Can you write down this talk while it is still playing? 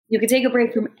You could take a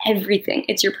break from everything.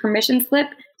 It's your permission slip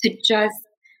to just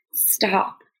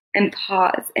stop and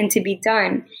pause and to be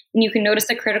done. And you can notice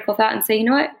a critical thought and say, you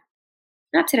know what?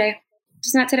 Not today.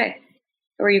 Just not today.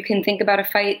 Or you can think about a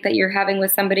fight that you're having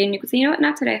with somebody and you can say, you know what?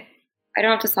 Not today. I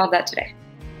don't have to solve that today.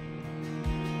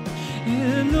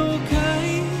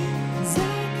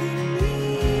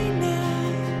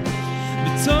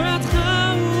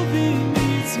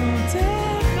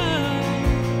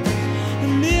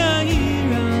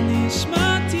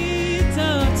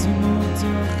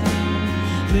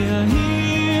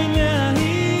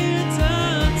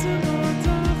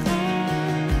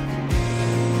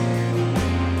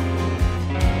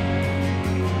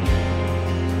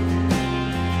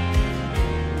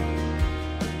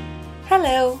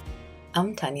 Hello,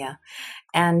 I'm Tanya,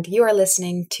 and you are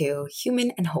listening to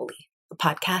Human and Holy, a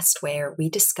podcast where we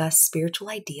discuss spiritual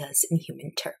ideas in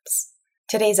human terms.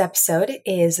 Today's episode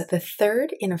is the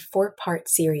third in a 4-part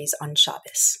series on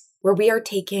Shabbos, where we are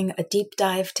taking a deep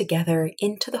dive together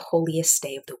into the holiest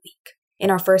day of the week. In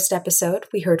our first episode,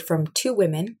 we heard from 2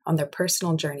 women on their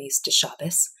personal journeys to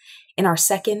Shabbos. In our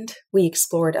second, we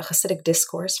explored a Hasidic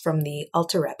discourse from the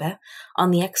Alter Rebbe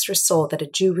on the extra soul that a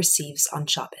Jew receives on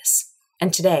Shabbos.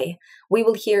 And today, we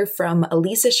will hear from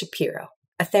Elisa Shapiro,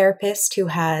 a therapist who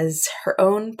has her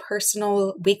own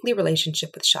personal weekly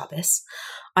relationship with Shabbos,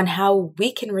 on how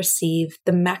we can receive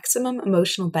the maximum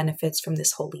emotional benefits from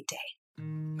this holy day.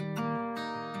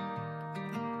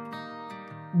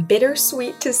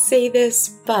 Bittersweet to say this,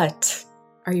 but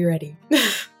are you ready?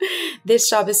 This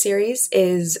Shabbos series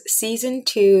is Season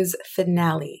 2's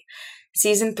finale.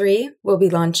 Season 3 will be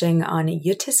launching on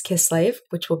Yutis Kislev,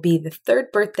 which will be the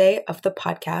 3rd birthday of the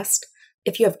podcast.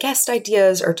 If you have guest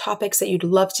ideas or topics that you'd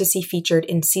love to see featured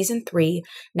in Season 3,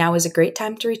 now is a great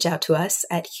time to reach out to us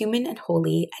at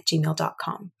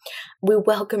humanandholy@gmail.com. We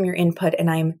welcome your input, and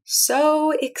I'm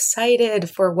so excited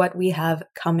for what we have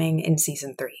coming in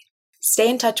Season 3. Stay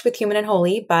in touch with Human and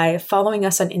Holy by following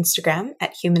us on Instagram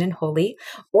at Human and Holy,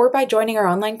 or by joining our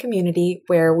online community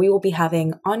where we will be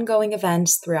having ongoing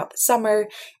events throughout the summer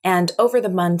and over the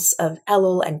months of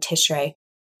Elul and Tishrei.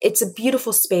 It's a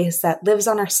beautiful space that lives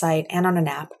on our site and on an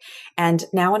app, and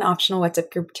now an optional WhatsApp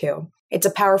group too. It's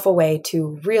a powerful way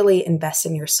to really invest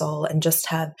in your soul and just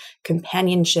have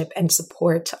companionship and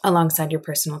support alongside your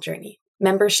personal journey.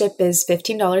 Membership is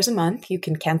 $15 a month. You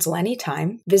can cancel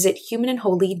anytime. Visit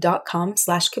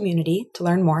humanandholy.com/community to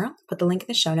learn more. I'll put the link in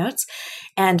the show notes.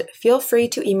 And feel free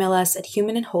to email us at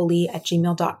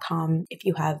humanandholy@gmail.com if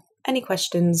you have any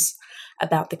questions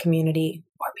about the community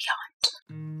or beyond.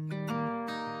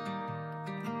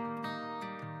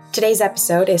 Today's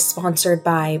episode is sponsored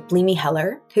by Blimi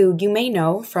Heller, who you may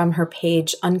know from her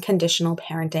page Unconditional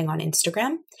Parenting on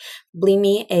Instagram.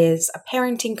 Blimi is a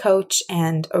parenting coach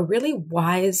and a really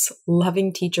wise,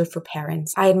 loving teacher for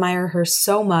parents. I admire her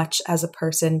so much as a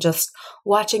person, just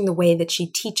watching the way that she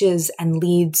teaches and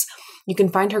leads. You can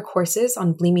find her courses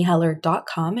on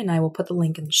blimiheller.com, and I will put the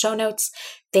link in the show notes.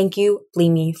 Thank you,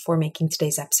 Blimi, for making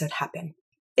today's episode happen.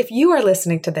 If you are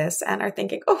listening to this and are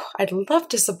thinking, oh, I'd love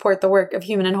to support the work of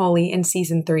Human and Holy in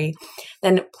Season 3,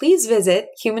 then please visit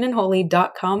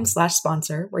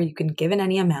humanandholy.com/sponsor, where you can give in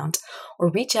any amount,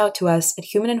 or reach out to us at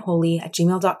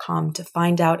humanandholy@gmail.com to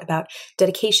find out about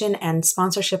dedication and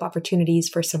sponsorship opportunities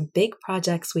for some big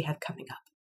projects we have coming up.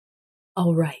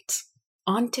 All right,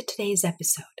 on to today's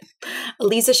episode.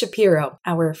 Elisa Shapiro,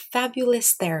 our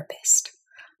fabulous therapist,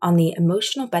 on the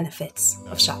emotional benefits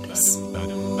of Shabbos.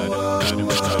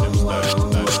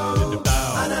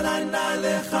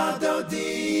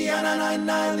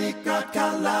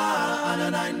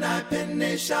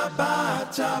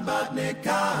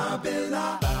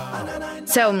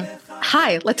 So,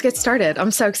 hi, let's get started. I'm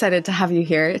so excited to have you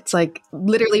here. It's like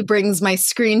literally brings my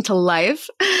screen to life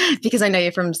because I know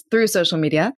you from through social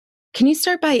media. Can you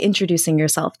start by introducing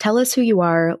yourself? Tell us who you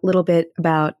are, a little bit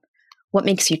about what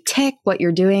makes you tick, what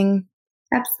you're doing.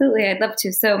 Absolutely. I'd love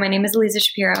to. So my name is Elisa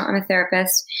Shapiro. I'm a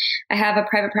therapist. I have a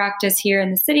private practice here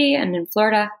in the city and in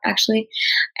Florida, actually.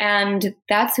 And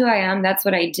that's who I am. That's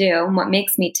what I do. And what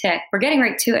makes me tick. We're getting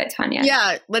right to it, Tanya.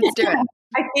 Yeah, let's do it.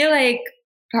 I feel like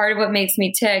part of what makes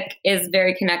me tick is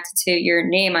very connected to your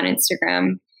name on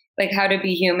Instagram, like how to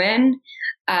be human,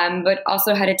 but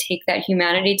also how to take that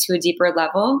humanity to a deeper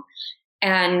level.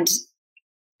 And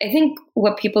I think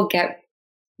what people get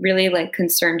really like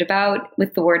concerned about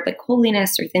with the word like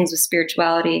holiness or things with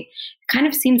spirituality, it kind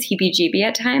of seems heebie-jeebie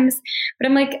at times. But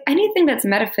I'm like, anything that's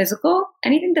metaphysical,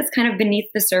 anything that's kind of beneath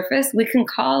the surface, we can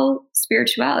call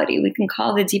spirituality. We can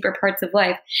call the deeper parts of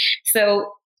life.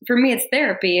 So for me, it's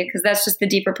therapy because that's just the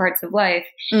deeper parts of life.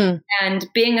 And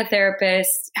being a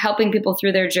therapist, helping people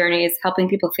through their journeys, helping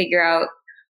people figure out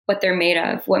what they're made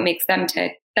of, what makes them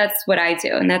tick. That's what I do.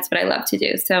 And that's what I love to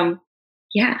do. So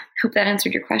yeah, hope that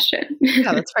answered your question.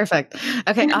 Yeah, that's perfect.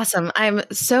 Okay, awesome. I'm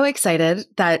so excited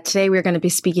that today we're going to be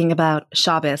speaking about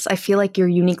Shabbos. I feel like you're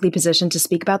uniquely positioned to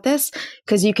speak about this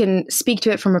because you can speak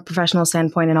to it from a professional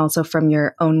standpoint and also from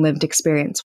your own lived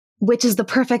experience, which is the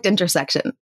perfect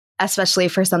intersection, especially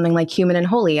for something like human and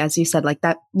holy, as you said, like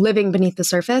that living beneath the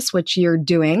surface, which you're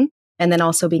doing, and then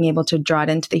also being able to draw it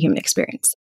into the human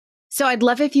experience. So I'd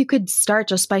love if you could start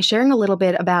just by sharing a little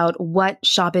bit about what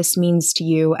Shabbos means to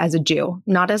you as a Jew,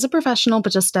 not as a professional,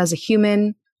 but just as a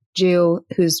human Jew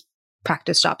who's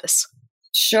practiced Shabbos.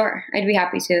 Sure, I'd be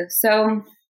happy to. So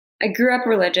I grew up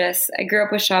religious. I grew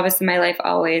up with Shabbos in my life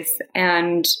always.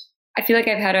 And I feel like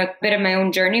I've had a bit of my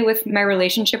own journey with my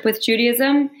relationship with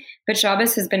Judaism, but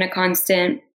Shabbos has been a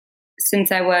constant since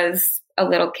I was a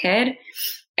little kid.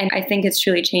 And I think it's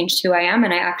truly changed who I am.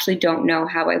 And I actually don't know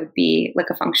how I would be like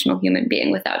a functional human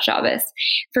being without Shabbos.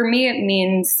 For me, it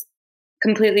means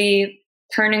completely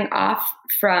turning off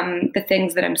from the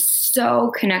things that I'm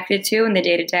so connected to in the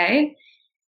day-to-day.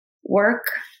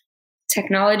 Work,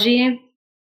 technology,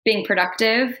 being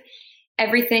productive,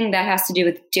 everything that has to do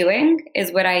with doing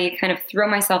is what I kind of throw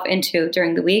myself into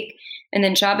during the week. And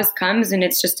then Shabbos comes and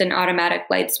it's just an automatic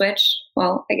light switch.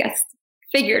 Well, I guess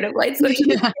figurative light switch.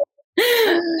 Yeah.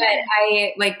 But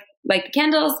I like the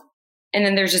candles, and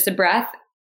then there's just a breath,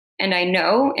 and I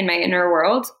know in my inner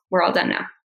world, we're all done now.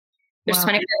 There's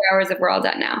 24 hours of we're all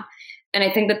done now. And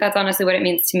I think that that's honestly what it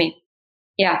means to me.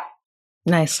 Yeah.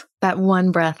 Nice. That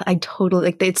one breath. I totally,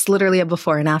 like, it's literally a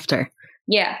before and after.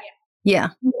 Yeah. Yeah.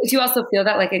 Do you also feel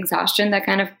that like exhaustion that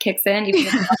kind of kicks in? Even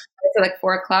if it's like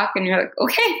 4:00 and you're like,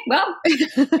 okay, well,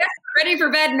 ready for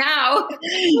bed now.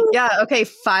 Yeah. Okay.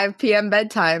 5 p.m.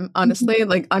 bedtime. Honestly,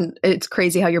 like it's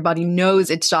crazy how your body knows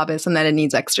it's Shabbos and then it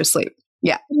needs extra sleep.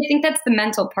 Yeah. I think that's the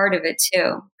mental part of it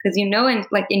too. Because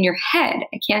in your head,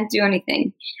 I can't do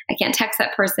anything. I can't text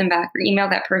that person back or email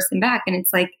that person back. And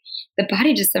it's like the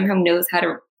body just somehow knows how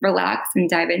to relax and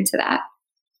dive into that.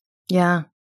 Yeah.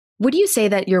 Would you say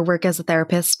that your work as a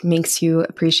therapist makes you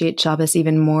appreciate Shabbos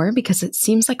even more? Because it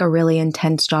seems like a really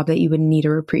intense job that you would need a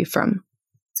reprieve from.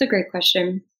 It's a great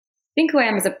question. I think who I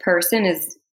am as a person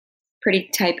is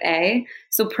pretty type A.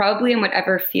 So probably in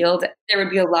whatever field, there would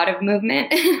be a lot of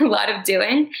movement, a lot of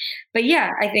doing. But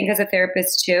yeah, I think as a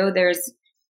therapist too, there's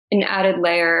an added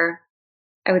layer,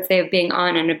 I would say, of being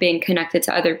on and of being connected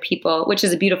to other people, which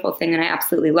is a beautiful thing. And I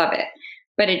absolutely love it.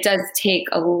 But it does take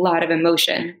a lot of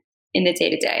emotion in the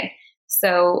day-to-day.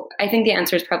 So I think the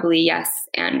answer is probably yes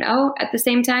and no at the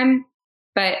same time.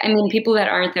 But I mean, people that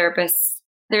aren't therapists,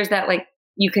 there's that like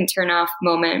you can turn off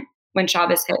moment when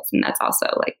Shabbos hits. And that's also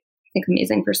like, I think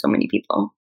amazing for so many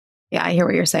people. Yeah, I hear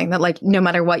what you're saying. That like, no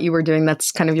matter what you were doing,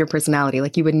 that's kind of your personality.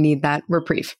 Like you would need that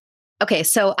reprieve. Okay,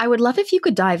 so I would love if you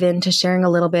could dive into sharing a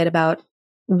little bit about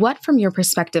what, from your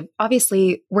perspective,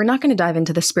 obviously, we're not going to dive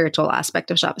into the spiritual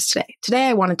aspect of Shabbos today. Today,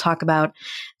 I want to talk about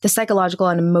the psychological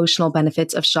and emotional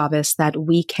benefits of Shabbos that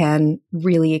we can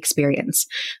really experience.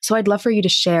 So I'd love for you to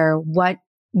share what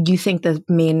you think the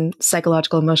main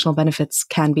psychological, emotional benefits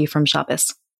can be from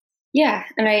Shabbos. Yeah.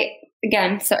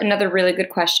 And so another really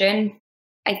good question.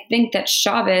 I think that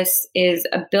Shabbos is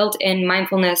a built-in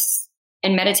mindfulness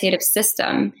and meditative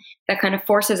system that kind of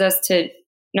forces us to,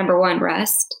 number one,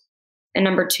 rest, and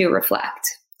number two, reflect.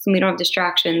 So when we don't have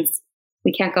distractions,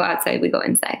 we can't go outside, we go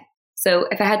inside. So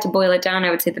if I had to boil it down, I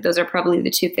would say that those are probably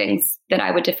the two things that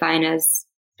I would define as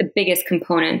the biggest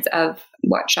components of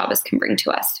what Shabbos can bring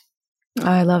to us.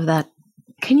 I love that.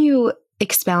 Can you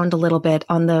expound a little bit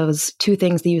on those two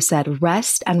things that you said,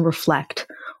 rest and reflect?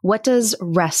 What does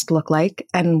rest look like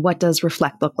and what does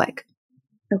reflect look like?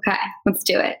 Okay, let's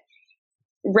do it.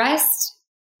 Rest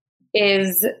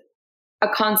is a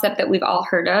concept that we've all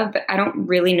heard of, but I don't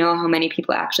really know how many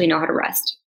people actually know how to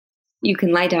rest. You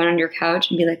can lie down on your couch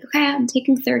and be like, okay, I'm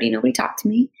taking 30, nobody talk to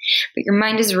me. But your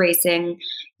mind is racing.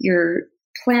 You're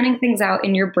planning things out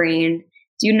in your brain.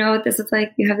 Do you know what this is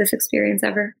like? You have this experience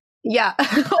ever? Yeah,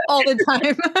 all the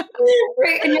time.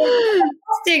 Right. And you're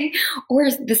resting. Or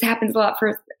this happens a lot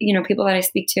for, people that I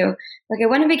speak to. Like I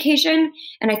went on vacation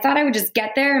and I thought I would just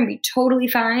get there and be totally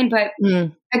fine, but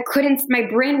I couldn't, my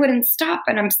brain wouldn't stop.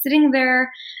 And I'm sitting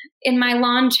there in my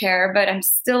lawn chair, but I'm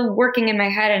still working in my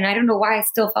head. And I don't know why I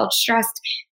still felt stressed,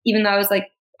 even though I was like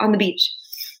on the beach.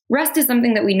 Rest is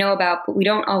something that we know about, but we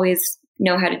don't always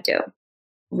know how to do.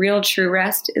 Real true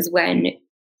rest is when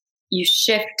you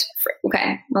shift.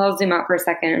 I'll zoom out for a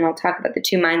second and I'll talk about the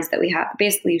two minds that we have.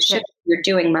 Basically, you shift your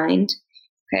doing mind,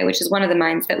 okay, which is one of the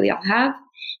minds that we all have.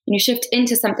 And you shift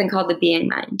into something called the being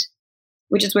mind,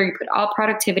 which is where you put all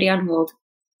productivity on hold,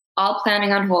 all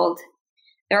planning on hold.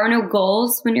 There are no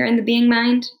goals when you're in the being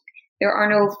mind. There are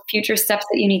no future steps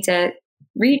that you need to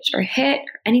reach or hit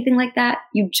or anything like that.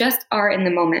 You just are in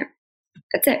the moment.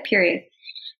 That's it, period.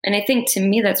 And I think to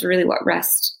me, that's really what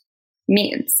rest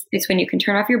means. It's when you can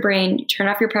turn off your brain, you turn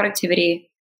off your productivity,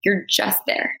 you're just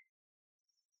there.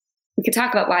 We could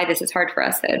talk about why this is hard for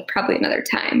us at probably another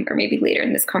time or maybe later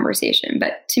in this conversation.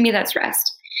 But to me, that's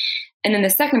rest. And then the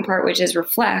second part, which is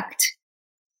reflect.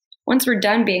 Once we're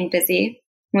done being busy,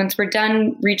 once we're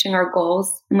done reaching our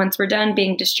goals, and once we're done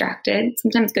being distracted,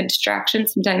 sometimes good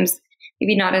distractions, sometimes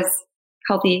maybe not as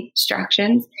healthy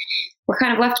distractions, we're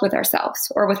kind of left with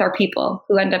ourselves or with our people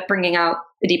who end up bringing out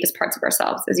the deepest parts of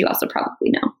ourselves, as you also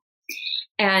probably know.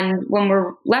 And when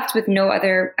we're left with no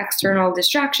other external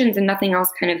distractions and nothing else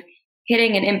kind of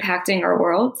hitting and impacting our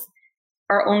worlds,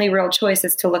 our only real choice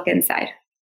is to look inside.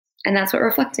 And that's what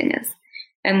reflecting is.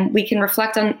 And we can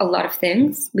reflect on a lot of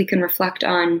things. We can reflect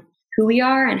on who we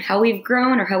are and how we've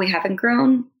grown or how we haven't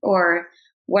grown, or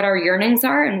what our yearnings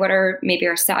are and what maybe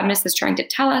our sadness is trying to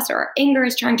tell us, or our anger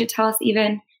is trying to tell us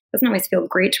even. It doesn't always feel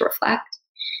great to reflect.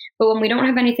 But when we don't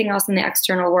have anything else in the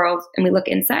external world and we look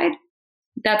inside,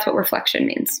 that's what reflection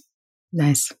means.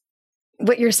 Nice.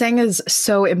 What you're saying is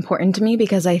so important to me,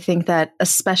 because I think that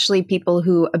especially people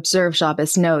who observe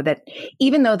Shabbos know that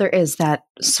even though there is that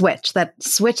switch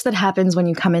that happens when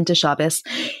you come into Shabbos,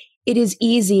 it is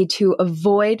easy to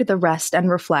avoid the rest and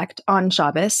reflect on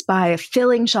Shabbos by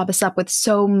filling Shabbos up with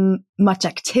so much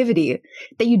activity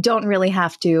that you don't really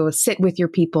have to sit with your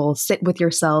people, sit with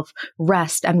yourself,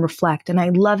 rest and reflect. And I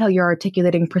love how you're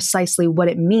articulating precisely what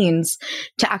it means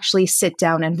to actually sit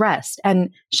down and rest.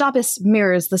 And Shabbos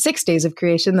mirrors the 6 days of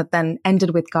creation that then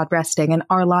ended with God resting. And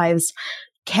our lives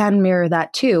can mirror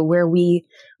that too, where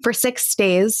for 6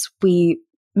 days, we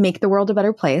make the world a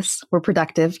better place. We're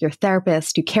productive. You're a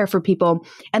therapist. You care for people.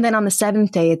 And then on the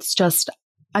 7th day, it's just,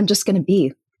 I'm just going to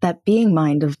be that being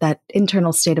mind of that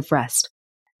internal state of rest.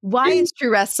 Why is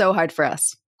true rest so hard for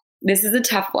us? This is a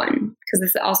tough one, because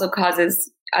this also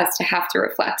causes us to have to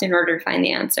reflect in order to find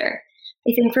the answer.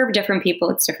 I think for different people,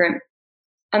 it's different.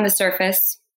 On the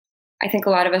surface, I think a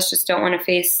lot of us just don't want to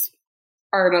face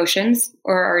our emotions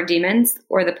or our demons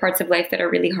or the parts of life that are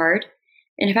really hard.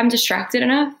 And if I'm distracted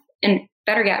enough, and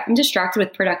better yet, I'm distracted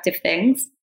with productive things,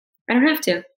 I don't have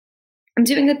to. I'm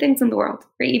doing good things in the world,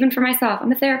 right? Even for myself.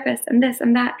 I'm a therapist. I'm this,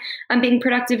 I'm that. I'm being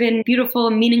productive in beautiful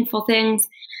and meaningful things.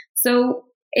 So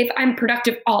if I'm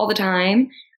productive all the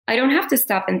time, I don't have to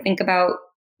stop and think about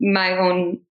my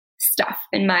own stuff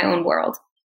in my own world.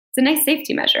 It's a nice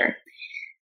safety measure.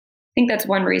 I think that's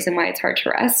one reason why it's hard to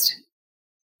rest.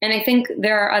 And I think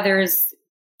there are others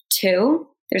too.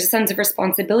 There's a sense of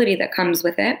responsibility that comes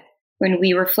with it. When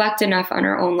we reflect enough on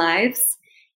our own lives,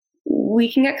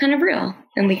 we can get kind of real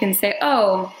and we can say,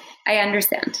 oh, I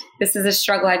understand. This is a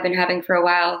struggle I've been having for a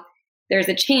while. There's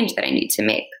a change that I need to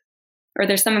make, or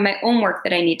there's some of my own work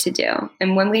that I need to do.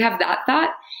 And when we have that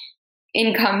thought,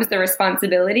 in comes the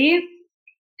responsibility.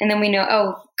 And then we know,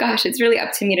 oh gosh, it's really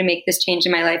up to me to make this change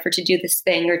in my life, or to do this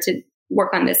thing, or to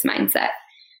work on this mindset.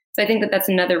 So I think that that's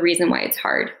another reason why it's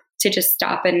hard to just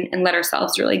stop and let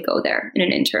ourselves really go there in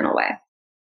an internal way.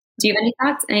 Do you have any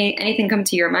thoughts? Anything come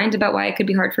to your mind about why it could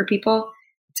be hard for people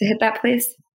to hit that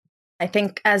place? I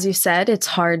think, as you said, it's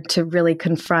hard to really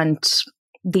confront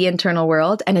the internal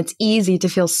world, and it's easy to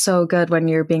feel so good when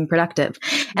you're being productive.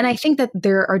 And I think that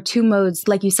there are two modes,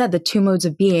 like you said, the two modes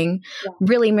of being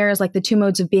really mirrors like the two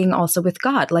modes of being also with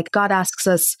God. Like God asks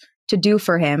us to do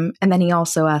for him, and then he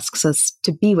also asks us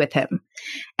to be with him.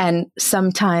 And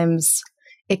sometimes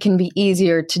it can be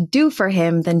easier to do for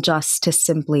him than just to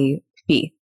simply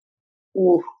be.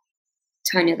 Ooh,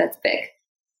 Tanya, that's big.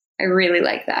 I really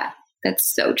like that.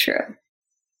 That's so true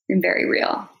and very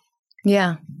real.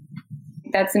 Yeah.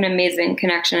 That's an amazing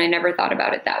connection. I never thought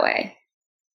about it that way.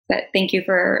 But thank you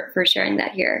for sharing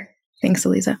that here. Thanks,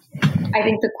 Eliza. I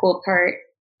think the cool part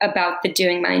about the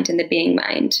doing mind and the being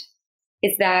mind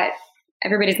is that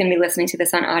everybody's going to be listening to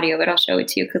this on audio, but I'll show it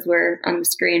to you because we're on the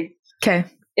screen. Okay.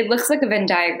 It looks like a Venn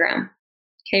diagram.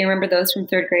 Okay, you remember those from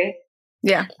 3rd grade?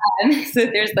 Yeah. So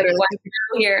there's like one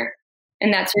circle here,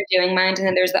 and that's your doing mind. And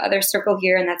then there's the other circle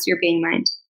here, and that's your being mind.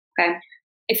 Okay.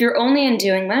 If you're only in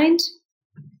doing mind,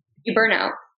 you burn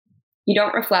out. You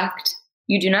don't reflect.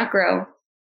 You do not grow.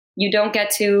 You don't get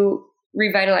to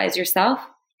revitalize yourself.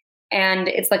 And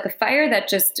it's like a fire that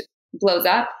just blows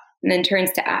up and then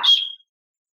turns to ash.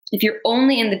 If you're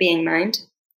only in the being mind,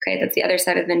 okay, that's the other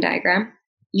side of the Venn diagram,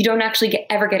 you don't actually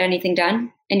ever get anything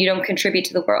done, and you don't contribute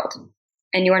to the world.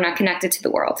 And you are not connected to the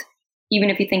world. even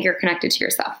if you think you're connected to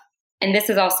yourself. And this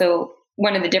is also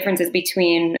one of the differences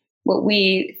between what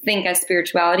we think as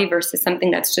spirituality versus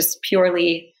something that's just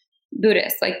purely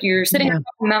Buddhist. Like you're sitting on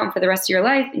a mountain for the rest of your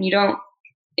life and you don't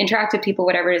interact with people,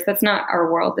 whatever it is. That's not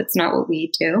our world. That's not what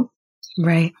we do.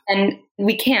 Right. And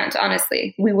we can't,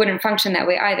 honestly. We wouldn't function that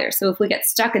way either. So if we get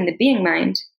stuck in the being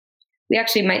mind, we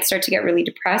actually might start to get really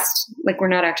depressed, like we're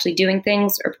not actually doing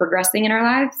things or progressing in our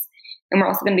lives. And we're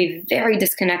also going to be very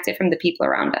disconnected from the people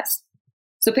around us.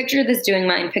 So picture this doing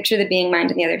mind, picture the being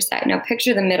mind on the other side. Now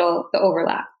picture the middle, the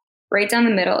overlap. Right down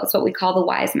the middle is what we call the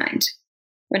wise mind.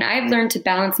 When I've learned to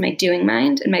balance my doing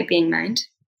mind and my being mind,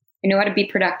 I know how to be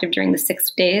productive during the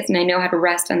 6 days and I know how to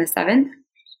rest on the 7th.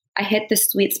 I hit the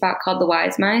sweet spot called the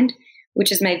wise mind,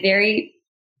 which is my very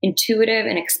intuitive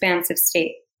and expansive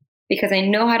state, because I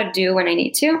know how to do when I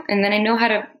need to, and then I know how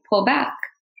to pull back.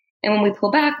 And when we pull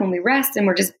back, when we rest and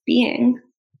we're just being,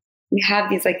 we have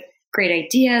these like great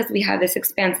ideas. We have this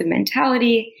expansive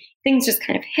mentality. Things just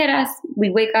kind of hit us. We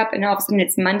wake up and all of a sudden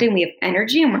it's Monday and we have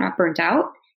energy and we're not burnt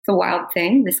out. It's a wild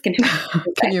thing. This can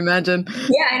happen. Can you imagine?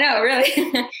 Yeah, I know,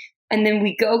 really. And then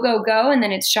we go, and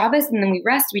then it's Shabbos, and then we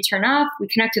rest, we turn off, we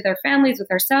connect with our families,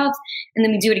 with ourselves, and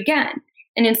then we do it again.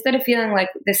 And instead of feeling like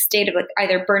this state of like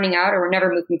either burning out or we're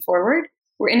never moving forward,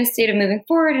 we're in a state of moving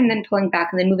forward and then pulling back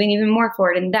and then moving even more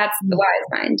forward. And that's the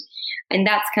wise mind. And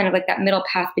that's kind of like that middle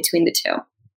path between the two.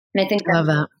 And I think Love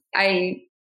that. I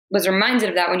was reminded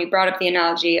of that when you brought up the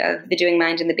analogy of the doing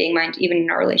mind and the being mind, even in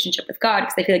our relationship with God,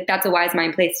 because I feel like that's a wise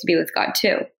mind place to be with God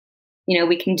too. You know,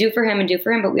 we can do for him,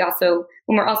 but we also,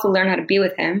 when we're also learn how to be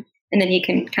with him, and then he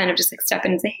can kind of just like step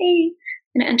in and say, hey,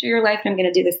 I'm going to enter your life and I'm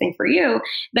going to do this thing for you.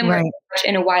 Then we're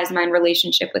in a wise mind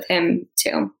relationship with him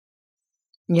too.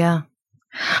 Yeah.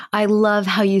 I love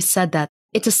how you said that.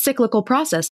 It's a cyclical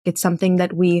process. It's something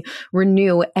that we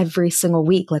renew every single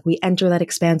week. Like we enter that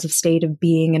expansive state of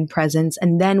being and presence,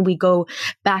 and then we go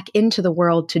back into the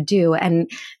world to do.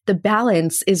 And the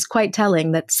balance is quite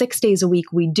telling that 6 days a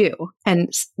week we do,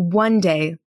 and one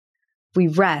day we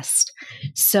rest.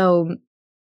 So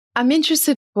I'm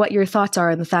interested what your thoughts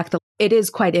are on the fact that it is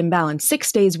quite imbalanced.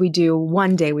 6 days we do,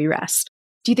 one day we rest.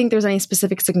 Do you think there's any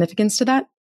specific significance to that?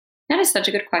 That is such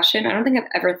a good question. I don't think I've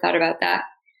ever thought about that.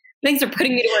 Thanks for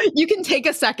putting me to work. You can take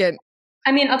a second.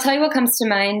 I mean, I'll tell you what comes to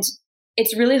mind.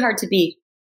 It's really hard to be.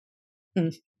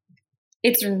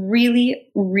 It's really,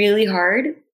 really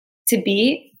hard to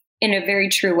be in a very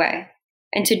true way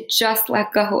and to just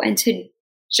let go and to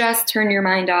just turn your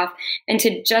mind off and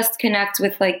to just connect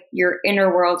with like your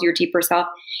inner world, your deeper self.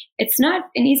 It's not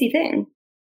an easy thing.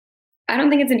 I don't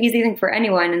think it's an easy thing for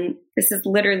anyone. And this is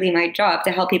literally my job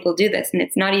to help people do this. And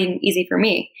it's not even easy for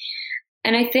me.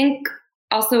 And I think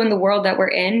also in the world that we're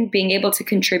in, being able to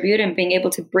contribute and being able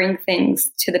to bring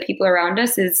things to the people around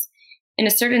us is, in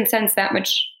a certain sense, that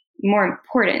much more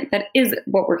important. That is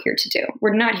what we're here to do.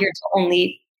 We're not here to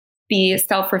only be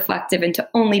self-reflective and to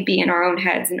only be in our own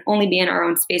heads and only be in our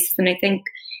own spaces. And I think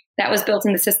that was built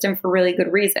in the system for really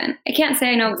good reason. I can't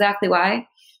say I know exactly why,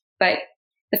 but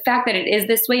the fact that it is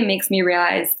this way makes me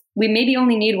realize we maybe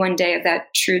only need one day of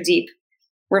that true, deep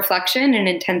reflection in an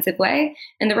intensive way.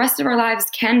 And the rest of our lives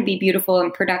can be beautiful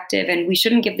and productive. And we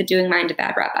shouldn't give the doing mind a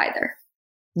bad rap either.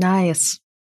 Nice.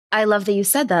 I love that you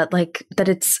said that, like that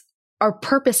it's our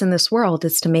purpose in this world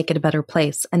is to make it a better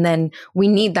place. And then we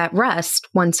need that rest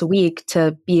once a week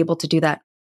to be able to do that.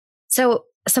 So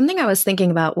something I was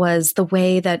thinking about was the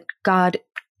way that God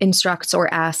instructs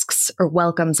or asks or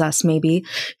welcomes us maybe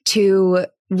to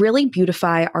really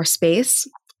beautify our space,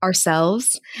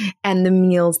 ourselves, and the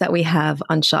meals that we have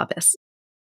on Shabbos.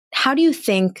 How do you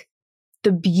think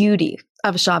the beauty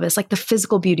of Shabbos, like the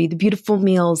physical beauty, the beautiful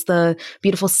meals, the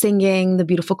beautiful singing, the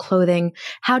beautiful clothing,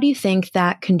 how do you think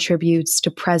that contributes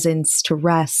to presence, to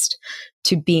rest,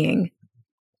 to being?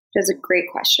 That's a great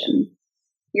question.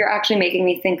 You're actually making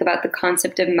me think about the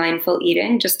concept of mindful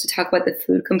eating, just to talk about the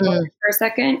food component for a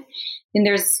second. And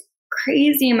there's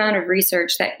crazy amount of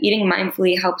research that eating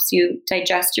mindfully helps you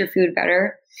digest your food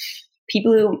better.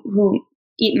 People who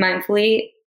eat mindfully,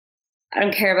 I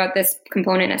don't care about this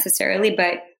component necessarily,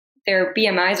 but their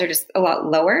BMIs are just a lot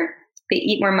lower. They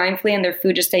eat more mindfully and their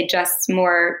food just digests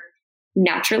more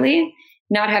naturally.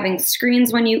 Not having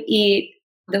screens when you eat,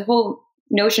 the whole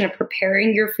notion of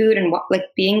preparing your food and like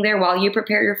being there while you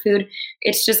prepare your food,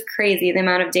 it's just crazy the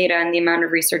amount of data and the amount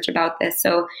of research about this.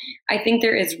 So I think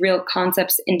there is real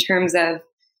concepts in terms of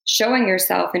showing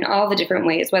yourself in all the different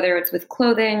ways, whether it's with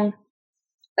clothing,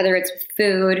 whether it's with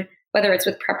food, whether it's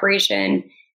with preparation,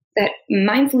 that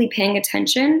mindfully paying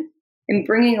attention and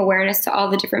bringing awareness to all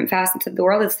the different facets of the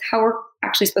world is how we're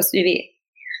actually supposed to be.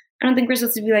 I don't think we're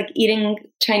supposed to be like eating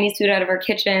Chinese food out of our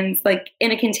kitchens, like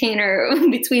in a container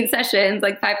between sessions,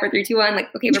 like 5, 4, 3, 2, 1. Like,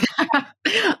 okay, we're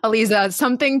Aliza,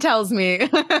 something tells me. no,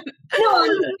 I'm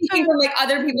speaking from like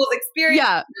other people's experience.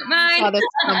 Yeah, not mine. saw this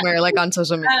somewhere, like on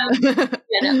social media.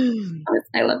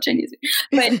 I love Chinese food,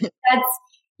 but that's,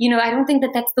 I don't think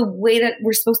that that's the way that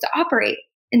we're supposed to operate.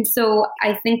 And so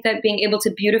I think that being able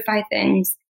to beautify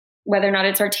things, whether or not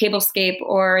it's our tablescape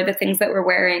or the things that we're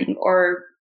wearing or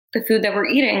the food that we're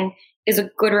eating, is a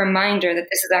good reminder that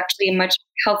this is actually a much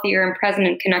healthier and present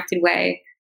and connected way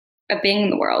of being in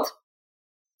the world.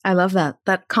 I love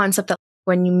that concept that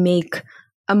when you make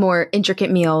a more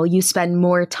intricate meal, you spend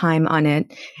more time on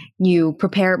it, you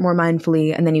prepare it more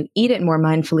mindfully, and then you eat it more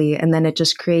mindfully, and then it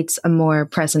just creates a more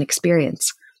present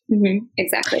experience. Mm-hmm.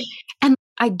 Exactly. And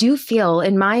I do feel,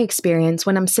 in my experience,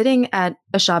 when I'm sitting at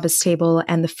a Shabbos table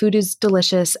and the food is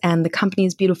delicious and the company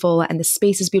is beautiful and the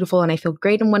space is beautiful and I feel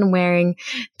great in what I'm wearing,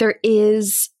 there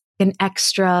is an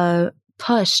extra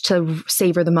push to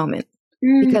savor the moment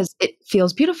because it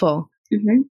feels beautiful.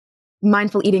 Mm-hmm.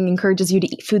 Mindful eating encourages you to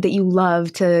eat food that you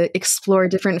love, to explore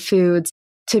different foods,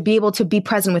 to be able to be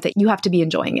present with it. You have to be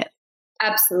enjoying it.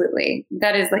 Absolutely.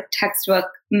 That is like textbook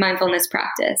mindfulness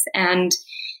practice. And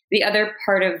the other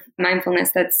part of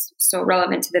mindfulness that's so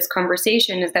relevant to this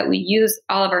conversation is that we use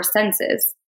all of our senses.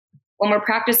 When we're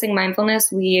practicing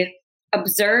mindfulness, we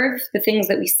observe the things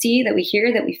that we see, that we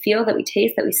hear, that we feel, that we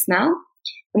taste, that we smell,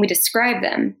 and we describe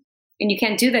them. And you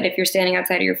can't do that if you're standing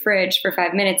outside of your fridge for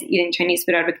 5 minutes eating Chinese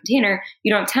food out of a container.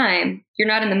 You don't have time. You're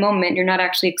not in the moment. You're not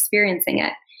actually experiencing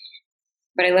it.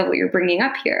 But I love what you're bringing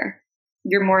up here.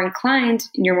 You're more inclined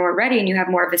and you're more ready and you have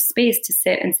more of a space to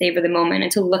sit and savor the moment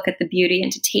and to look at the beauty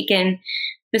and to take in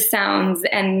the sounds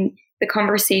and the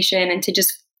conversation and to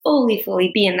just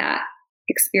fully be in that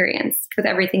experience with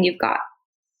everything you've got.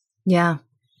 Yeah,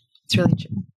 it's really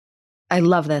true. I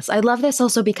love this. I love this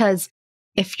also because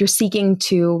if you're seeking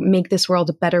to make this world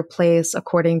a better place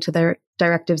according to the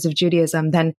directives of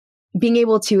Judaism, then being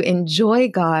able to enjoy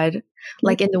God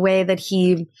like in the way that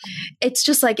it's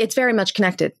just like, it's very much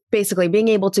connected. Basically, being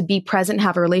able to be present,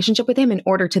 have a relationship with him in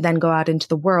order to then go out into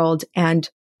the world and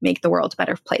make the world a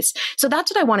better place. So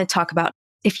that's what I want to talk about.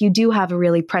 If you do have a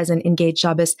really present, engaged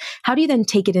Shabbos, how do you then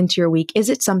take it into your week? Is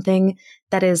it something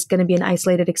that is going to be an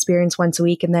isolated experience once a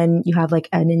week and then you have like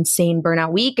an insane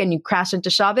burnout week and you crash into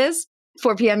Shabbos,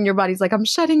 4 p.m., your body's like, I'm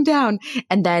shutting down,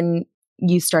 and then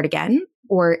you start again?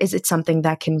 Or is it something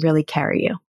that can really carry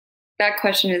you? That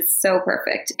question is so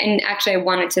perfect. And actually, I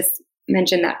wanted to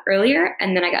mention that earlier,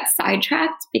 and then I got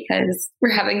sidetracked because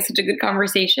we're having such a good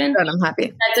conversation. Good, I'm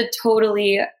happy. That's a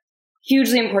totally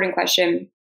hugely important question.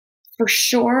 For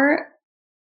sure,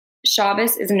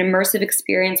 Shabbos is an immersive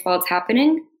experience while it's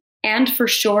happening. And for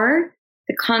sure,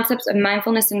 the concepts of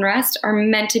mindfulness and rest are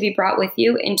meant to be brought with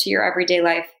you into your everyday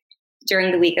life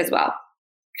during the week as well.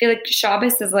 I feel like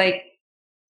Shabbos is like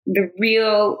the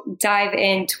real dive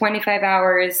in 25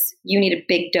 hours. You need a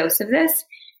big dose of this.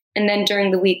 And then during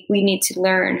the week, we need to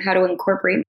learn how to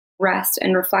incorporate rest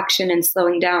and reflection and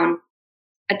slowing down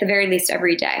at the very least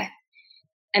every day.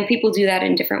 And people do that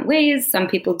in different ways. Some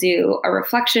people do a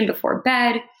reflection before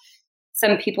bed.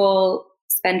 Some people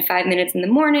spend 5 minutes in the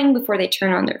morning before they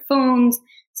turn on their phones.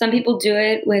 Some people do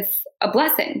it with a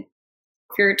blessing.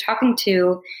 If you're talking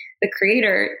to the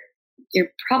Creator, you're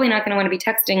probably not going to want to be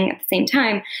texting at the same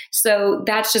time. So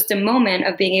that's just a moment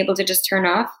of being able to just turn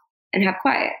off and have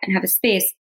quiet and have a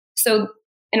space. So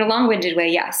in a long-winded way,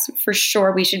 yes, for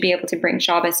sure, we should be able to bring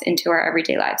Shabbos into our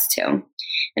everyday lives too.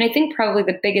 And I think probably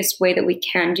the biggest way that we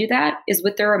can do that is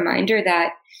with the reminder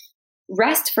that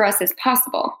rest for us is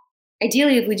possible.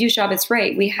 Ideally, if we do Shabbos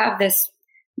right, we have this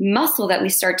muscle that we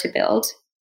start to build,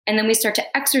 and then we start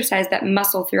to exercise that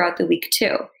muscle throughout the week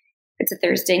too. It's a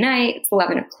Thursday night, it's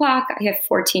 11 o'clock, I have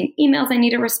 14 emails I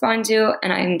need to respond to,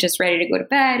 and I'm just ready to go to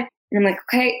bed. And I'm like,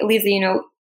 okay, Aliza,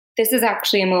 this is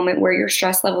actually a moment where your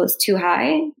stress level is too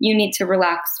high. You need to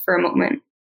relax for a moment.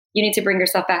 You need to bring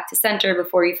yourself back to center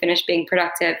before you finish being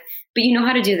productive. But you know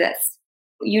how to do this.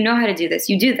 You know how to do this.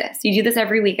 You do this. You do this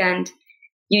every weekend.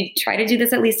 You try to do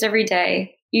this at least every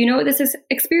day. You know what this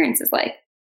experience is like.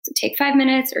 So take 5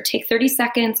 minutes or take 30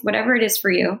 seconds, whatever it is for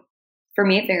you. For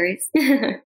me, it varies.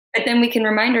 But then we can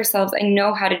remind ourselves, I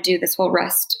know how to do this whole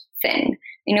rest thing.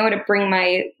 I know how to bring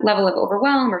my level of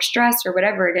overwhelm or stress or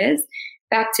whatever it is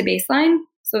back to baseline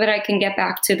so that I can get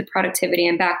back to the productivity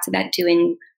and back to that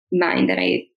doing mind that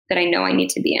I know I need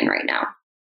to be in right now.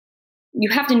 You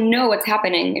have to know what's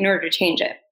happening in order to change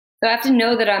it. So I have to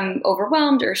know that I'm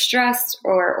overwhelmed or stressed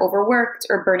or overworked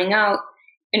or burning out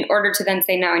in order to then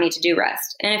say, now I need to do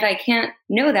rest. And if I can't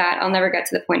know that, I'll never get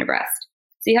to the point of rest.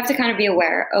 So you have to kind of be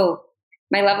aware,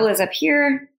 my level is up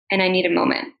here and I need a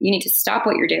moment. You need to stop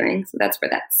what you're doing. So that's where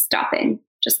that stopping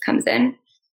just comes in.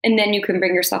 And then you can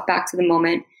bring yourself back to the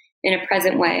moment in a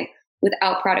present way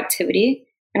without productivity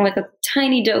and with a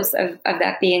tiny dose of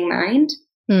that being mind.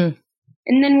 And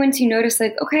then once you notice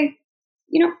like, okay,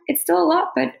 it's still a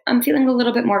lot, but I'm feeling a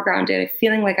little bit more grounded. I'm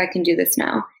feeling like I can do this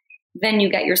now. Then you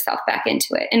get yourself back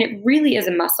into it. And it really is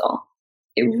a muscle.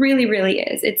 It really, really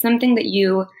is. It's something that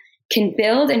you can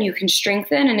build and you can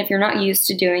strengthen. And if you're not used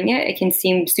to doing it, it can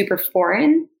seem super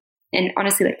foreign and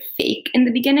honestly like fake in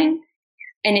the beginning.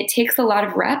 And it takes a lot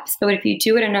of reps. But if you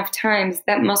do it enough times,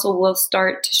 that muscle will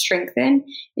start to strengthen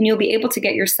and you'll be able to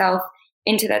get yourself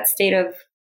into that state of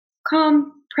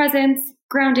calm, presence,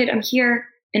 grounded. I'm here.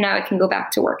 And now I can go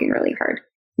back to working really hard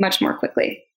much more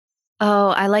quickly. Oh,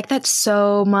 I like that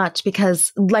so much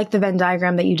because like the Venn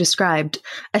diagram that you described,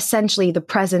 essentially the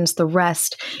presence, the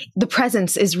rest, the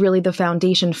presence is really the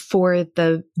foundation for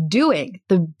the doing.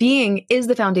 The being is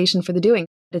the foundation for the doing.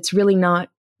 It's really not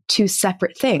two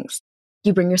separate things.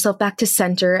 You bring yourself back to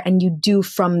center and you do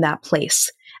from that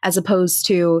place as opposed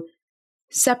to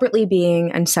separately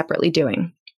being and separately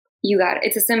doing. You got it.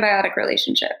 It's a symbiotic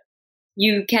relationship.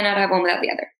 You cannot have one without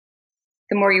the other.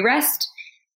 The more you rest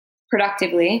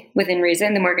productively, within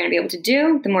reason, the more you're going to be able to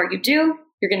do. The more you do,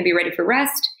 you're going to be ready for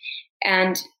rest.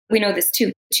 And we know this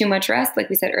too. Too much rest, like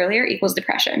we said earlier, equals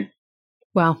depression.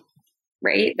 Wow.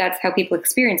 Right? That's how people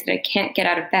experience it. I can't get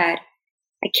out of bed.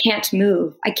 I can't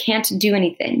move. I can't do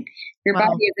anything. Your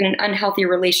body is in an unhealthy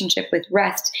relationship with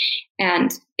rest.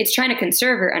 And it's trying to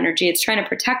conserve your energy. It's trying to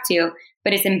protect you,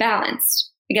 but it's imbalanced.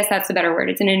 I guess that's the better word.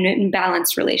 It's in an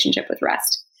imbalanced relationship with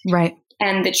rest. Right.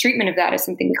 And the treatment of that is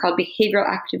something we call behavioral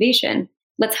activation.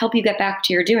 Let's help you get back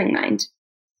to your doing mind.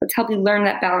 Let's help you learn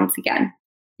that balance again.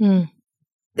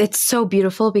 It's so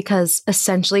beautiful because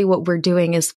essentially what we're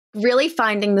doing is really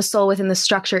finding the soul within the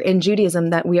structure in Judaism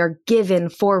that we are given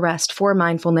for rest, for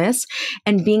mindfulness,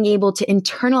 and being able to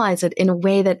internalize it in a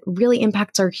way that really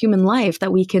impacts our human life,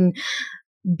 that we can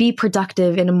be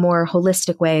productive in a more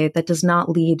holistic way that does not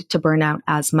lead to burnout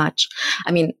as much.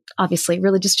 I mean, obviously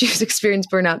religious Jews experience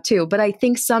burnout too, but I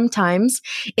think sometimes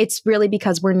it's really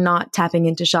because we're not tapping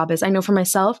into Shabbos. I know for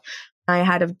myself, I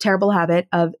had a terrible habit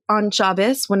of on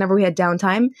Shabbos, whenever we had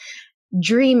downtime,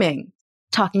 dreaming,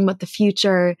 talking about the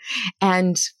future.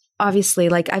 And obviously,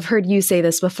 like I've heard you say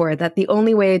this before, that the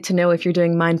only way to know if you're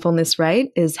doing mindfulness right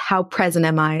is how present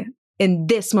am I in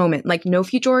this moment? Like no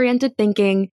future-oriented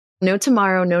thinking, no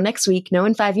tomorrow, no next week, no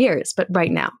in 5 years, but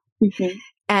right now.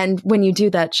 And when you do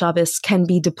that, Shabbos can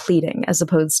be depleting as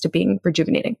opposed to being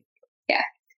rejuvenating. Yeah.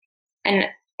 And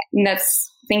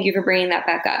thank you for bringing that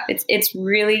back up. It's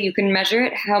really, you can measure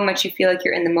it, how much you feel like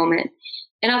you're in the moment.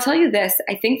 And I'll tell you this,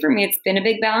 I think for me, it's been a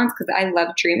big balance because I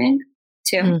love dreaming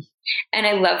too. And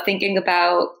I love thinking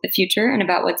about the future and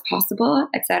about what's possible,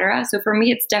 etc. So for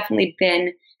me, it's definitely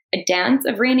been a dance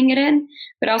of reining it in,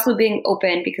 but also being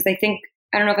open because I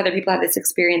don't know if other people have this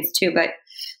experience too, but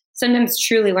sometimes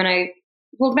truly when I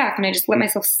hold back and I just let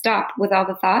myself stop with all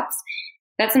the thoughts,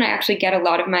 that's when I actually get a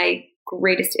lot of my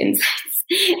greatest insights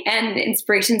and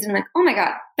inspirations. And I'm like, oh my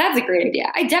God, that's a great idea.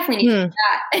 I definitely need to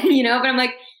do that, but I'm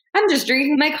like, I'm just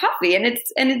drinking my coffee and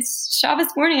it's Shabbos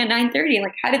morning at 9:30.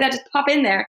 Like, how did that just pop in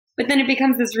there? But then it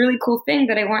becomes this really cool thing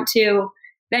that I want to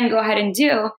then go ahead and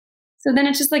do. So then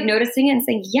it's just like noticing it and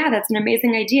saying, yeah, that's an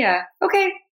amazing idea.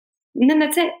 Okay. And then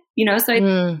that's it, So I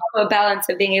think also a balance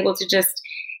of being able to just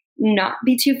not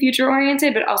be too future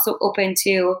oriented, but also open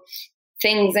to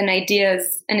things and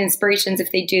ideas and inspirations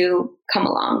if they do come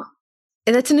along.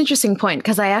 That's an interesting point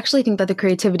because I actually think that the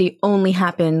creativity only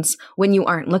happens when you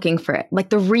aren't looking for it. Like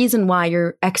the reason why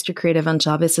you're extra creative on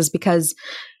Shabbos is because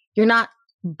you're not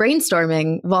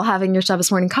brainstorming while having your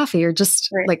Shabbos morning coffee. You're just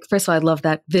like, first of all, I love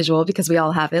that visual because we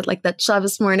all have it, like that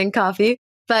Shabbos morning coffee.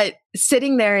 But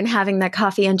sitting there and having that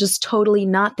coffee and just totally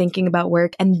not thinking about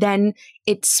work, and then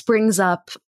it springs up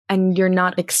and you're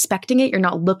not expecting it, you're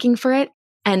not looking for it.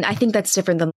 And I think that's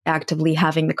different than actively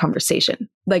having the conversation.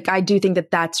 Like, I do think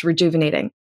that that's rejuvenating.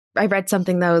 I read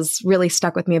something that was really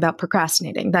stuck with me about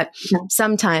procrastinating, that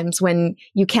sometimes when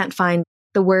you can't find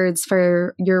the words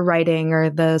for your writing or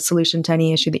the solution to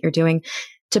any issue that you're doing,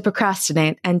 to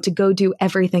procrastinate and to go do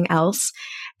everything else.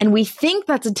 And we think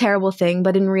that's a terrible thing,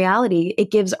 but in reality, it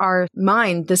gives our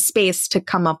mind the space to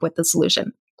come up with the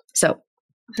solution. So,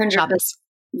 100%. Shabbos.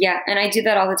 Yeah. And I do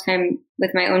that all the time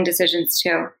with my own decisions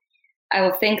too. I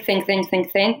will think,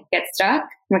 get stuck. I'm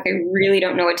like, I really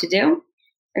don't know what to do.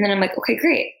 And then I'm like, okay,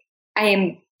 great. I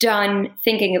am done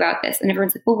thinking about this. And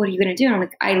everyone's like, well, what are you going to do? And I'm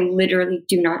like, I literally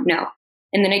do not know.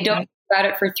 And then I don't think about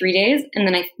it for 3 days. And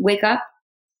then I wake up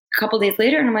a couple days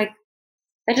later and I'm like,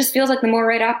 that just feels like the more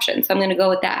right option. So I'm going to go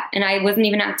with that. And I wasn't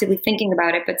even actively thinking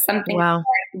about it, but something, Wow.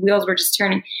 wheels were just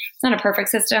turning. It's not a perfect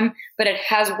system, but it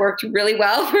has worked really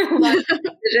well for a lot of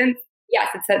decisions. Yes,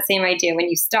 it's that same idea. When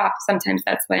you stop, sometimes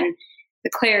that's when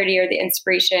the clarity or the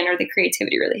inspiration or the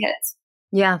creativity really hits.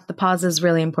 Yeah, the pause is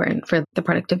really important for the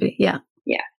productivity. Yeah.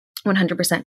 Yeah.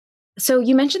 100%. So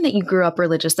you mentioned that you grew up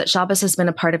religious, that Shabbos has been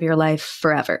a part of your life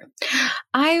forever.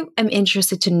 I am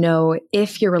interested to know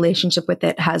if your relationship with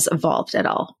it has evolved at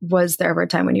all. Was there ever a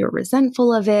time when you were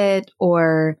resentful of it,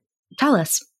 or tell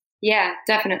us? Yeah,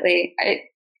 definitely.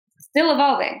 Still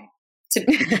evolving.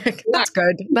 That's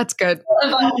good. That's good. Still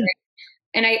evolving.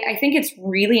 And I think it's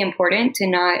really important to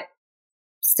not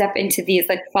step into these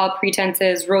like false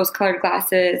pretenses, rose-colored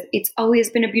glasses. It's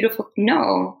always been a beautiful,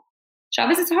 no.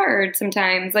 Shabbos is hard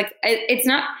sometimes. Like it's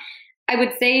not, I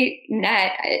would say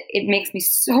it makes me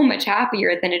so much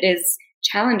happier than it is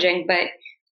challenging, but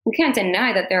we can't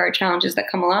deny that there are challenges that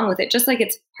come along with it. Just like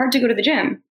it's hard to go to the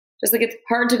gym, just like it's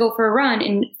hard to go for a run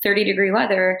in 30-degree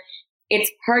weather. It's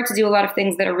hard to do a lot of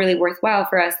things that are really worthwhile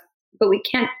for us, but we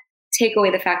can't take away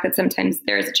the fact that sometimes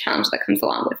there is a challenge that comes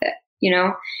along with it, you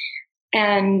know?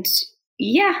 And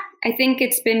yeah, I think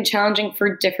it's been challenging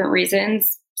for different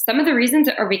reasons. Some of the reasons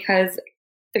are because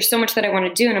there's so much that I want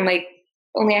to do. And I'm like,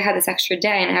 only I had this extra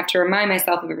day and I have to remind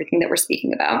myself of everything that we're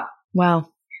speaking about. Wow.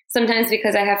 Sometimes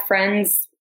because I have friends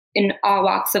in all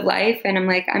walks of life and I'm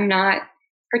like, I'm not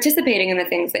participating in the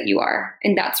things that you are.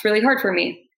 And that's really hard for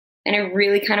me. And I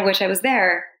really kind of wish I was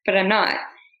there, but I'm not.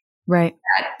 Right.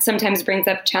 That sometimes brings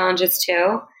up challenges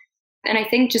too. And I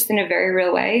think just in a very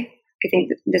real way, I think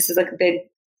that this is like a big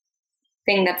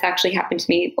thing that's actually happened to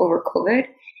me over COVID.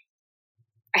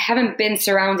 I haven't been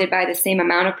surrounded by the same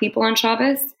amount of people on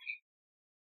Shabbos.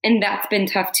 And that's been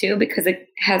tough too, because it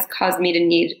has caused me to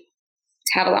need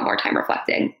to have a lot more time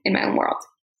reflecting in my own world.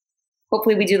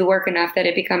 Hopefully we do the work enough that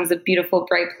it becomes a beautiful,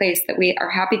 bright place that we are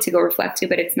happy to go reflect to,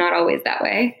 but it's not always that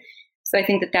way. So I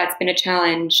think that that's been a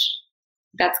challenge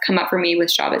that's come up for me with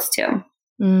Shabbos too.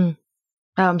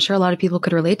 I'm sure a lot of people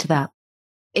could relate to that.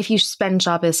 If you spend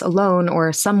Shabbos alone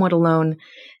or somewhat alone,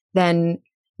 then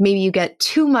maybe you get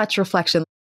too much reflection.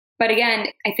 But again,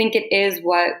 I think it is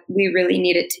what we really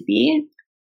need it to be,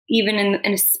 even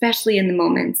and especially in the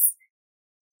moments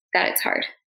that it's hard.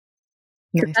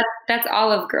 Nice. That's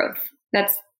all of growth.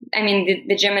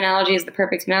 The gym analogy is the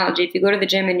perfect analogy. If you go to the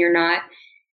gym and you're not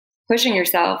pushing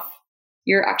yourself,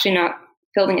 you're actually not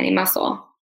building any muscle.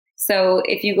 So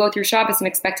if you go through Shabbos and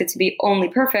expect it to be only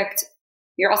perfect,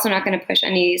 you're also not going to push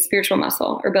any spiritual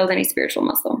muscle or build any spiritual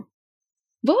muscle.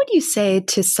 What would you say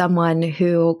to someone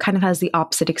who kind of has the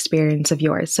opposite experience of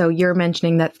yours? So you're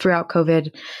mentioning that throughout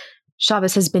COVID,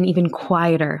 Shabbos has been even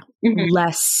quieter,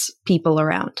 less people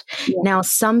around. Yeah. Now,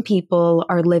 some people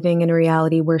are living in a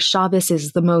reality where Shabbos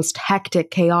is the most hectic,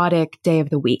 chaotic day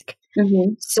of the week.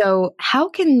 So how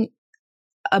can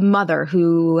a mother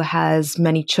who has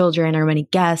many children or many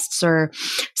guests, or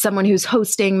someone who's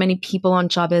hosting many people on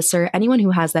Shabbos, or anyone who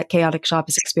has that chaotic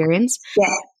Shabbos experience,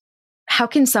 how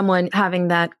can someone having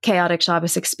that chaotic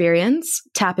Shabbos experience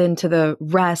tap into the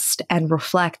rest and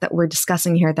reflect that we're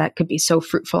discussing here that could be so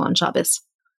fruitful on Shabbos?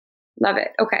 Love it.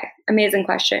 Okay. Amazing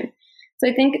question. So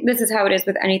I think this is how it is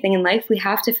with anything in life. We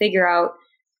have to figure out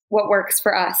what works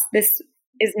for us. This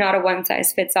is not a one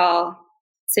size fits all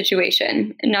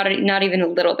situation, not even a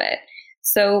little bit.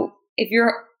 So if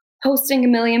you're hosting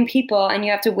 1 million people and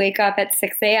you have to wake up at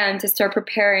 6 a.m. to start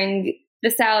preparing the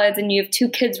salads, and you have 2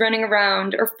 kids running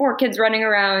around or 4 kids running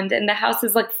around, and the house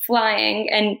is like flying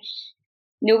and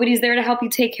nobody's there to help you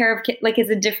take care of kids, like it's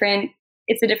a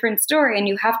different story. And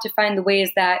you have to find the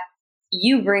ways that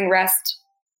you bring rest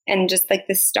and just like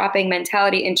this stopping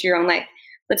mentality into your own life.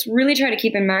 Let's really try to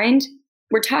keep in mind,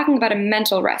 we're talking about a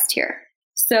mental rest here.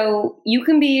 So you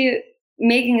can be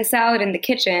making a salad in the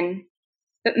kitchen,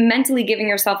 but mentally giving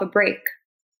yourself a break.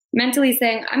 Mentally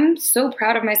saying, I'm so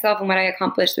proud of myself and what I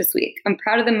accomplished this week. I'm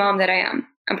proud of the mom that I am.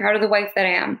 I'm proud of the wife that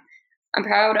I am. I'm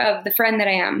proud of the friend that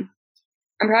I am.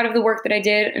 I'm proud of the work that I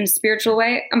did in a spiritual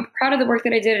way. I'm proud of the work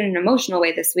that I did in an emotional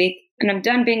way this week. And I'm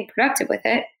done being productive with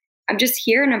it. I'm just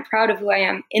here and I'm proud of who I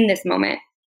am in this moment.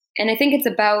 And I think it's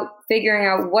about figuring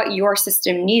out what your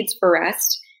system needs for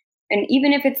rest. And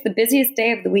even if it's the busiest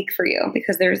day of the week for you,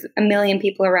 because there's 1 million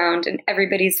people around and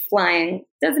everybody's flying,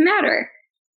 doesn't matter.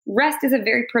 Rest is a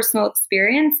very personal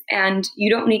experience, and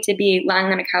you don't need to be lying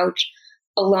on a couch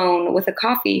alone with a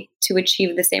coffee to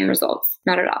achieve the same results.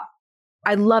 Not at all.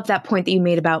 I love that point that you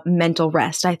made about mental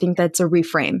rest. I think that's a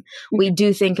reframe. We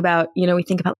do think about, we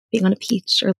think about being on a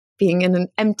beach or being in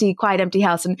an quiet, empty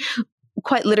house. And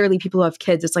quite literally people who have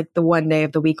kids, it's like the one day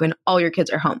of the week when all your kids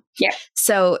are home. Yeah.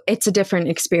 So it's a different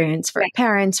experience for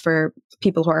parents, for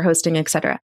people who are hosting,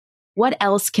 etc. What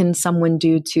else can someone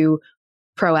do to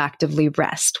proactively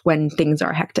rest when things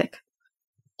are hectic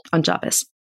on Shabbos?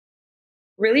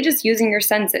 Really just using your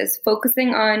senses,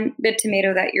 focusing on the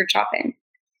tomato that you're chopping,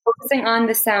 focusing on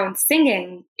the sound,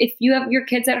 singing. If you have your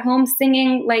kids at home,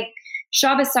 singing like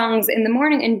Shabbos songs in the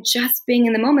morning and just being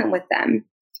in the moment with them.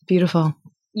 Beautiful.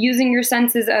 Using your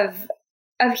senses of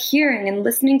hearing and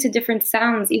listening to different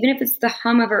sounds, even if it's the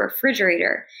hum of a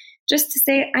refrigerator, just to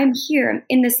say, I'm here, I'm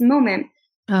in this moment.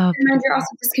 Oh, and then you're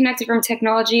also disconnected from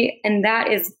technology, and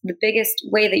that is the biggest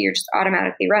way that you're just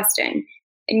automatically resting.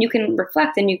 And you can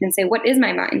reflect and you can say, what is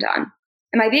my mind on?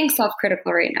 Am I being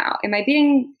self-critical right now? Am I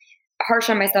being harsh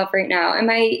on myself right now? Am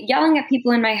I yelling at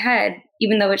people in my head,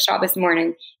 even though it's Shabbos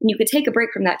morning? And you could take a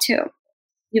break from that too.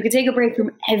 You could take a break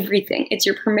from everything. It's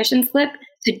your permission slip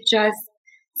to just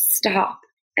stop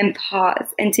and pause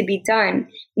and to be done.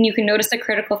 And you can notice a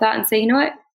critical thought and say, you know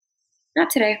what? Not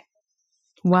today.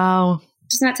 Wow.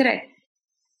 Just not today.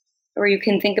 Or you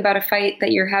can think about a fight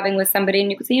that you're having with somebody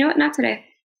and you can say, you know what? Not today.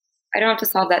 I don't have to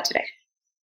solve that today.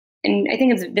 And I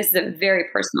think this is a very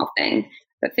personal thing,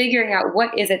 but figuring out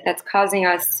what is it that's causing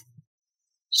us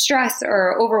stress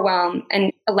or overwhelm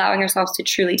and allowing ourselves to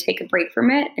truly take a break from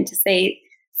it and to say,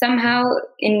 somehow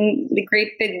in the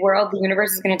great big world, the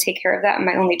universe is going to take care of that. And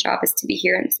my only job is to be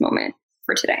here in this moment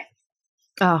for today.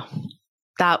 Oh,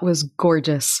 that was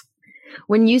gorgeous.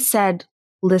 When you said,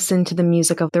 listen to the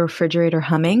music of the refrigerator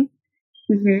humming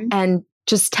and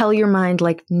just tell your mind,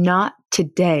 like, not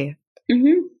today.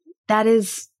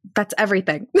 That's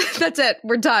everything. That's it.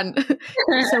 We're done.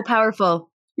 So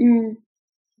powerful.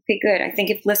 Okay, good. I think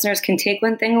if listeners can take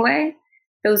one thing away,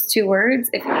 those two words,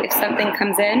 if something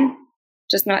comes in,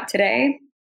 just not today,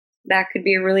 that could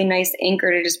be a really nice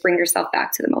anchor to just bring yourself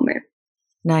back to the moment.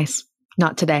 Nice.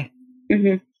 Not today.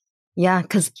 Yeah,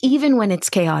 because even when it's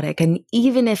chaotic and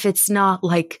even if it's not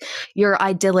like your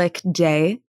idyllic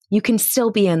day, you can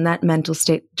still be in that mental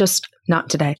state, just not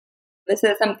today. This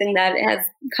is something that has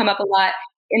come up a lot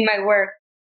in my work.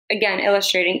 Again,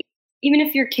 illustrating, even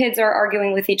if your kids are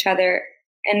arguing with each other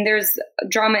and there's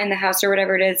drama in the house or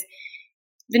whatever it is,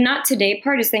 the not today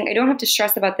part is saying, I don't have to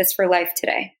stress about this for life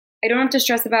today. I don't have to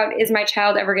stress about, is my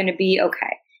child ever going to be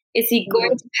okay? Is he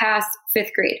going to pass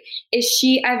 5th grade? Is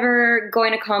she ever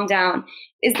going to calm down?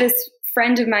 Is this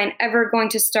friend of mine ever going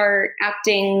to start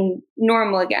acting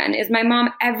normal again? Is my mom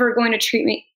ever going to treat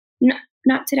me? No,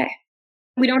 not today.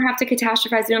 We don't have to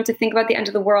catastrophize. We don't have to think about the end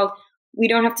of the world. We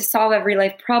don't have to solve every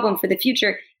life problem for the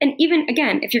future. And even,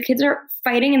 again, if your kids are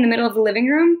fighting in the middle of the living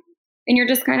room and you're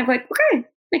just kind of like, okay,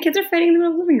 my kids are fighting in the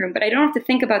middle of the living room, but I don't have to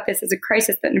think about this as a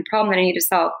crisis and a problem that I need to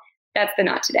solve. That's the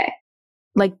not today.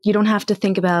 Like, you don't have to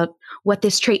think about what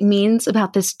this trait means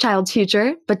about this child's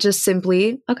future, but just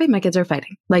simply, okay, my kids are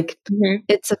fighting. Like,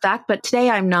 it's a fact, but today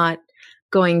I'm not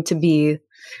going to be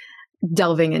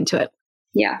delving into it.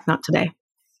 Yeah. Not today.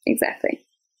 Exactly.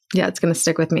 Yeah, it's going to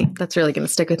stick with me. That's really going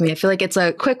to stick with me. I feel like it's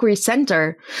a quick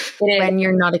recenter when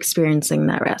you're not experiencing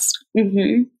that rest.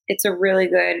 It's a really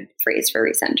good phrase for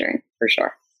recentering, for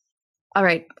sure. All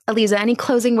right, Aliza, any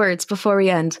closing words before we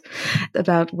end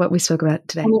about what we spoke about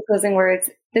today? Any closing words?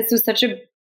 This was such a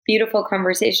beautiful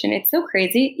conversation. It's so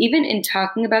crazy, even in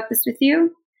talking about this with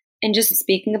you and just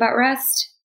speaking about rest,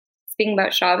 speaking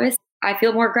about Shabbos, I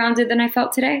feel more grounded than I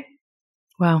felt today.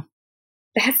 Wow.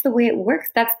 That's the way it works.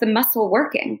 That's the muscle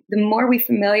working. The more we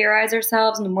familiarize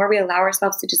ourselves and the more we allow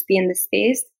ourselves to just be in this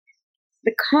space,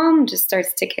 the calm just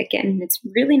starts to kick in. It's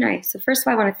really nice. So first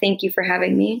of all, I want to thank you for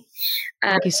having me.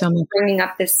 Thank you so much. Bringing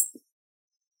up this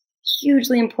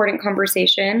hugely important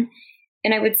conversation.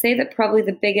 And I would say that probably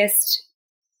the biggest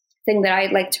thing that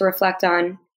I'd like to reflect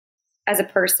on as a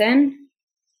person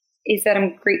is that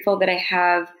I'm grateful that I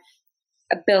have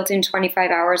a built-in 25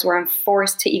 hours where I'm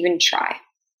forced to even try.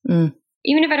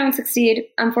 Even if I don't succeed,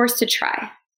 I'm forced to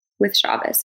try with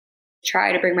Shabbos.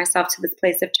 Try to bring myself to this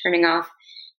place of turning off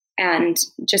and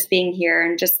just being here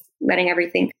and just letting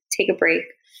everything take a break.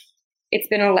 It's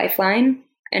been a lifeline.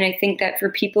 And I think that for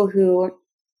people who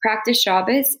practice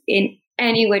Shabbos in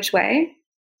any which way,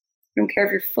 I don't care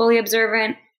if you're fully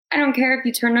observant, I don't care if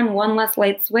you turn on one less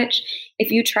light switch,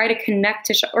 if you try to connect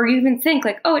to, or you even think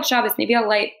like, oh, it's Shabbos, maybe I'll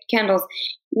light candles.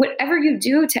 Whatever you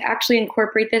do to actually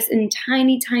incorporate this in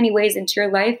tiny, tiny ways into your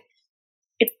life,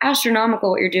 it's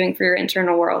astronomical what you're doing for your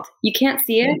internal world. You can't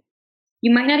see it.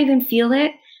 You might not even feel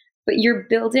it, but you're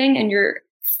building and you're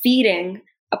feeding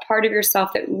a part of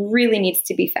yourself that really needs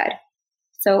to be fed.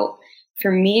 So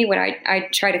for me, what I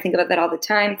try to think about that all the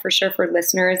time, for sure for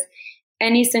listeners,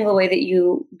 any single way that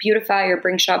you beautify or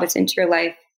bring Shabbos into your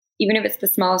life, even if it's the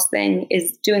smallest thing,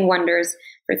 is doing wonders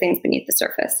for things beneath the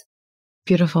surface.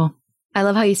 Beautiful. I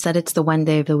love how you said it's the one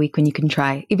day of the week when you can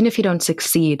try, even if you don't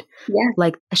succeed. Yeah.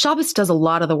 Like Shabbos does a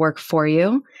lot of the work for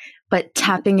you, but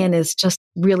tapping in is just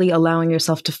really allowing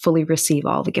yourself to fully receive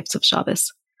all the gifts of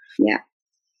Shabbos. Yeah.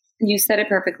 You said it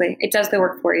perfectly. It does the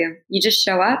work for you. You just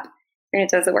show up and it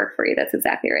does the work for you. That's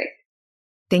exactly right.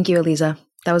 Thank you, Aliza.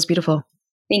 That was beautiful.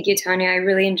 Thank you, Tanya. I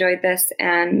really enjoyed this.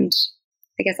 And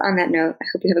I guess on that note, I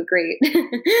hope you have a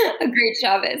great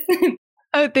Shabbos.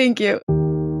 Oh, thank you.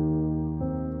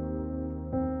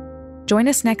 Join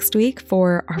us next week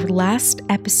for our last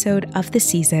episode of the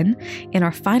season. In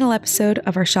our final episode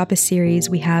of our Shabbos series,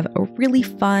 we have a really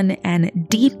fun and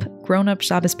deep grown-up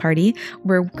Shabbos party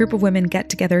where a group of women get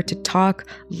together to talk,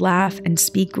 laugh, and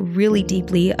speak really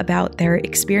deeply about their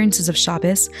experiences of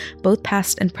Shabbos, both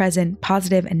past and present,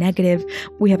 positive and negative.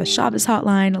 We have a Shabbos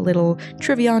hotline, a little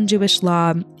trivia on Jewish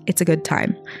law. It's a good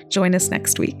time. Join us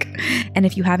next week. And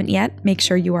if you haven't yet, make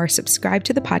sure you are subscribed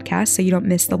to the podcast so you don't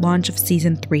miss the launch of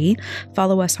season 3.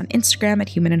 Follow us on Instagram at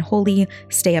Human and Holy.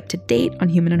 Stay up to date on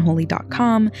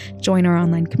humanandholy.com. Join our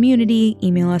online community.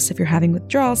 Email us if you're having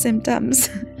withdrawal symptoms.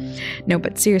 No,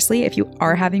 but seriously, if you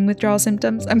are having withdrawal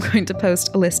symptoms, I'm going to post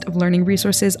a list of learning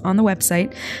resources on the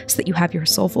website so that you have your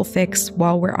soulful fix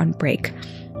while we're on break.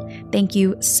 Thank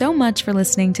you so much for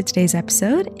listening to today's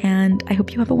episode, and I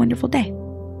hope you have a wonderful day.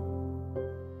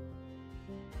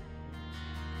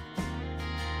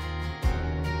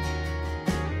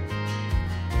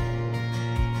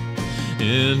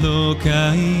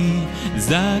 אלוקיי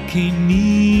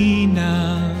זכינינה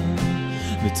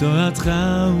בתורתך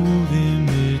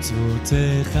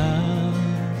ובמצוותיך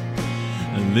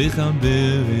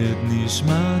לחבר את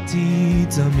נשמתי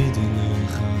תמיד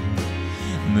אליך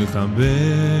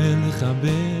לחבר